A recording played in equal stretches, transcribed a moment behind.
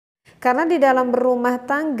Karena di dalam berumah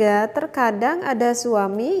tangga terkadang ada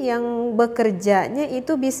suami yang bekerjanya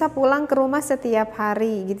itu bisa pulang ke rumah setiap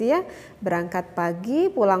hari gitu ya. Berangkat pagi,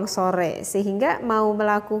 pulang sore, sehingga mau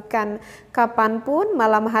melakukan kapanpun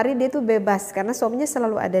malam hari dia tuh bebas karena suaminya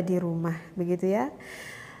selalu ada di rumah begitu ya.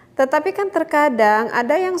 Tetapi kan terkadang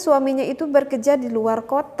ada yang suaminya itu bekerja di luar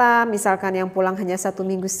kota, misalkan yang pulang hanya 1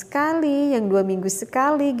 minggu sekali, yang 2 minggu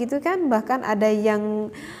sekali gitu kan, bahkan ada yang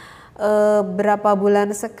berapa bulan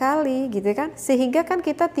sekali gitu kan, sehingga kan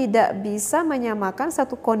kita tidak bisa menyamakan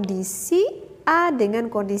satu kondisi A dengan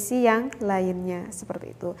kondisi yang lainnya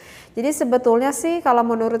seperti itu. Jadi sebetulnya sih kalau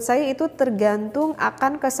menurut saya itu tergantung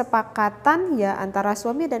akan kesepakatan ya antara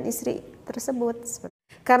suami dan istri tersebut.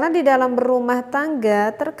 Karena di dalam berumah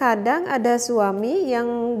tangga terkadang ada suami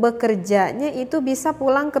yang bekerjanya itu bisa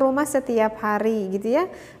pulang ke rumah setiap hari gitu ya.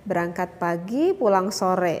 Berangkat pagi, pulang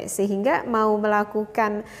sore, sehingga mau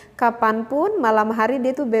melakukan kapanpun malam hari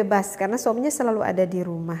dia tuh bebas karena suaminya selalu ada di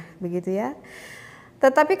rumah begitu ya.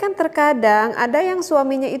 Tetapi kan terkadang ada yang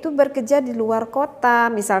suaminya itu bekerja di luar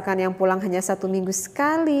kota, misalkan yang pulang hanya 1 minggu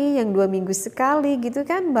sekali, yang 2 minggu sekali gitu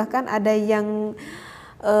kan, bahkan ada yang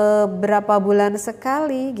berapa bulan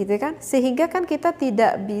sekali gitu kan, sehingga kan kita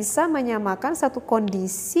tidak bisa menyamakan satu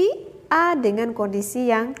kondisi A dengan kondisi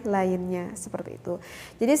yang lainnya seperti itu.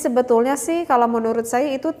 Jadi sebetulnya sih kalau menurut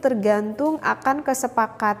saya itu tergantung akan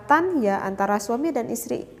kesepakatan ya antara suami dan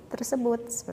istri tersebut.